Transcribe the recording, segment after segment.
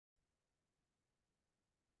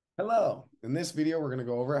Hello. In this video, we're going to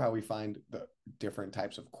go over how we find the different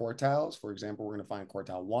types of quartiles. For example, we're going to find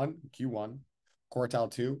quartile 1, Q1,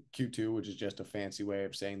 quartile 2, Q2, which is just a fancy way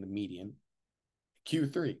of saying the median,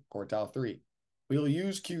 Q3, quartile 3. We will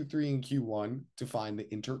use Q3 and Q1 to find the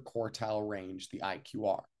interquartile range, the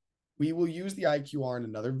IQR. We will use the IQR in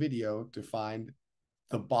another video to find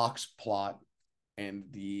the box plot and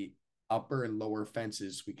the upper and lower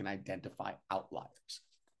fences so we can identify outliers.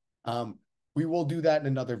 We will do that in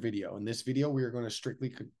another video. In this video, we are going to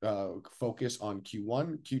strictly focus on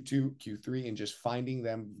Q1, Q2, Q3, and just finding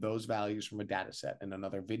those values from a data set. In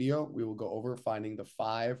another video, we will go over finding the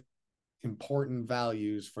 5 important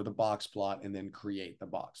values for the box plot and then create the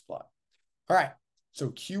box plot. All right, so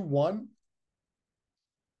Q1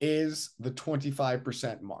 is the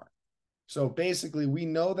 25% mark. So basically, we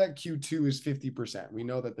know that Q2 is 50%. We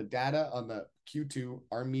know that the data on the Q2,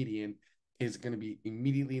 our median, is going to be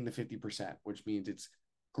immediately in the 50%, which means it's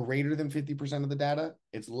greater than 50% of the data.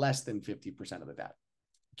 It's less than 50% of the data.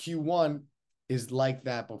 Q1 is like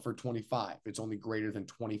that, but for 25. It's only greater than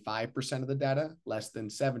 25% of the data, less than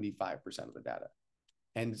 75% of the data.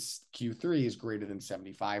 And Q3 is greater than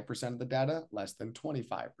 75% of the data, less than 25%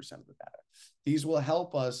 of the data. These will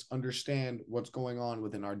help us understand what's going on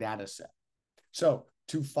within our data set. So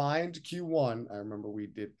to find Q1, I remember we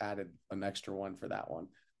added an extra one for that one.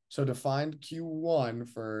 So to find Q1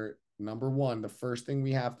 for number 1, the first thing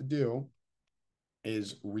we have to do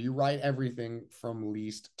is rewrite everything from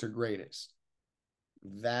least to greatest.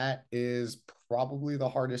 That is probably the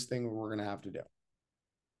hardest thing we're going to have to do.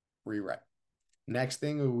 Rewrite. Next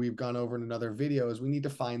thing we've gone over in another video is we need to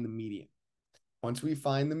find the median. Once we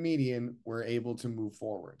find the median, we're able to move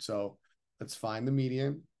forward. So let's find the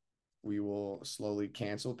median. We will slowly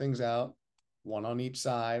cancel things out, one on each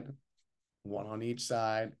side,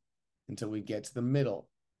 until we get to the middle.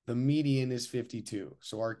 The median is 52.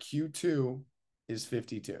 So our Q2 is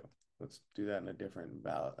 52. Let's do that in a different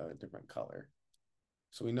color.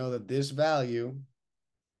 So we know that this value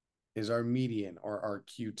is our median, or our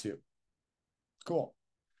Q2. Cool.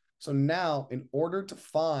 So now, in order to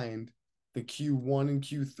find the Q1 and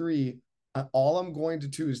Q3, all I'm going to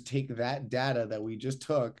do is take that data that we just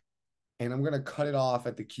took, and I'm going to cut it off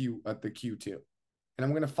at the Q2. And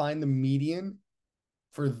I'm going to find the median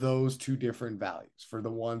for those two different values, for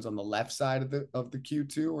the ones on the left side of the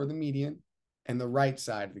Q2, or the median, and the right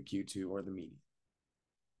side of the Q2, or the median.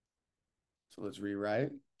 So let's rewrite.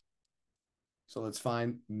 So let's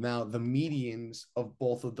find now the medians of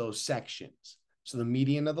both of those sections. So the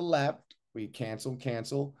median of the left, we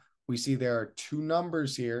cancel. We see there are 2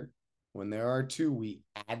 numbers here. When there are 2, we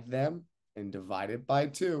add them and divide it by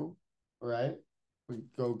 2, right? We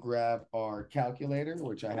go grab our calculator,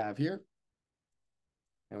 which I have here.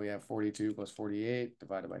 And we have 42 plus 48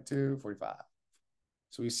 divided by 2, 45.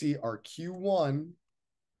 So we see our Q1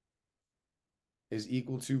 is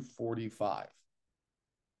equal to 45.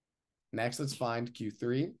 Next, let's find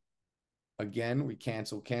Q3. Again, we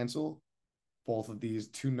cancel. Both of these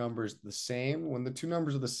 2 numbers the same. When the 2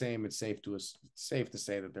 numbers are the same, it's safe to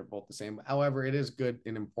say that they're both the same. However, it is good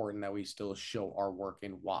and important that we still show our work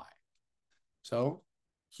in Y. So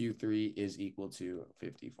Q3 is equal to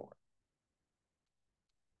 54.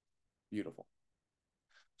 Beautiful.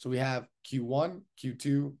 So we have Q1,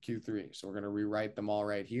 Q2, Q3. So we're going to rewrite them all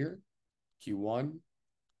right here. Q1,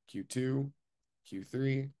 Q2,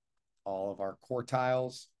 Q3, all of our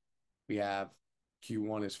quartiles. We have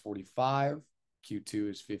Q1 is 45, Q2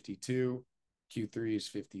 is 52, Q3 is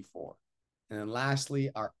 54. And then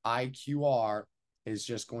lastly, our IQR is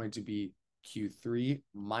just going to be Q3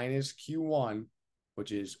 minus Q1,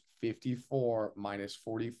 which is 54 minus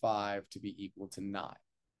 45 to be equal to 9.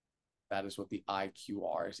 That is what the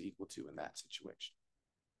IQR is equal to in that situation.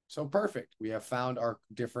 So perfect. We have found our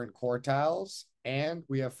different quartiles and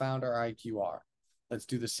we have found our IQR. Let's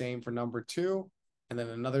do the same for number 2. And then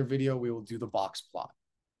in another video, we will do the box plot.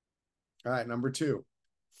 All right, number 2.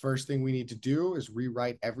 First thing we need to do is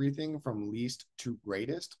rewrite everything from least to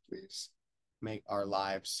greatest, please. Make our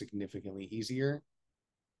lives significantly easier.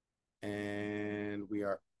 And we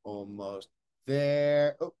are almost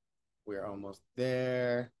there. Oh, we are almost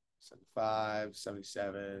there. 75,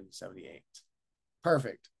 77, 78.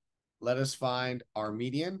 Perfect. Let us find our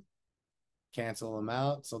median. Cancel them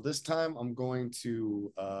out. So this time I'm going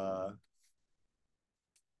to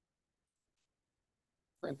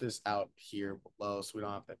print this out here below so we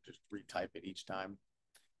don't have to just retype it each time.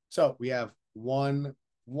 So we have 1,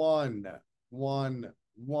 1, 1,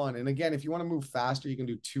 1. And again, if you want to move faster, you can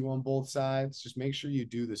do 2 on both sides. Just make sure you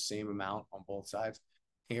do the same amount on both sides.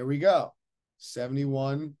 Here we go.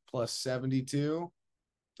 71 plus 72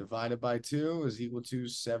 divided by 2 is equal to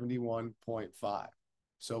 71.5.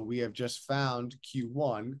 So we have just found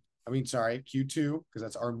Q1, Q2, because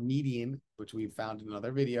that's our median, which we found in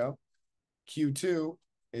another video. Q2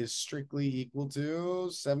 is strictly equal to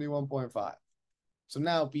 71.5. So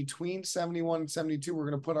now between 71 and 72, we're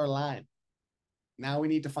going to put our line. Now we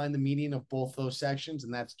need to find the median of both those sections,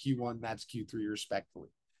 and that's Q1, that's Q3 respectively.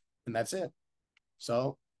 And that's it.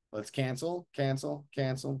 So let's cancel.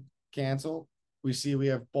 We see we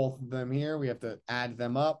have both of them here. We have to add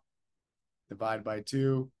them up. Divide by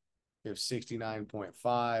 2. We have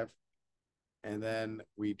 69.5. And then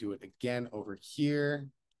we do it again over here.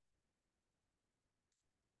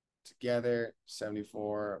 Together,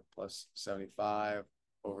 74 plus 75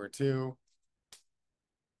 over 2.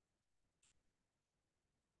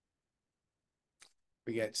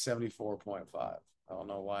 We get 74.5. I don't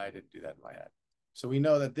know why I didn't do that in my head. So we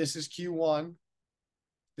know that this is Q1.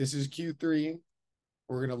 This is Q3.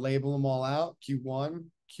 We're going to label them all out. Q1,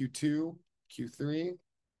 Q2, Q3.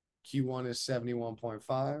 Q1 is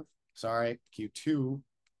 71.5. Sorry, Q2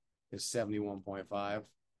 is 71.5.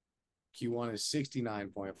 Q1 is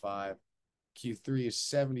 69.5. Q3 is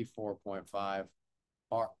 74.5.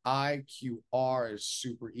 Our IQR is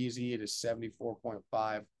super easy. It is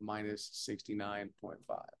 74.5 minus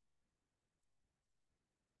 69.5.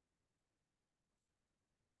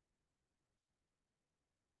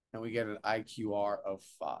 And we get an IQR of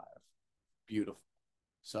 5. Beautiful.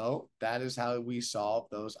 So that is how we solve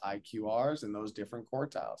those IQRs and those different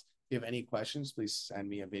quartiles. If you have any questions, please send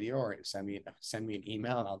me a video or send me an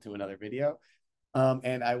email and I'll do another video.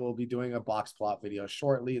 And I will be doing a box plot video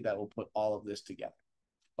shortly that will put all of this together.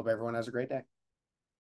 Hope everyone has a great day.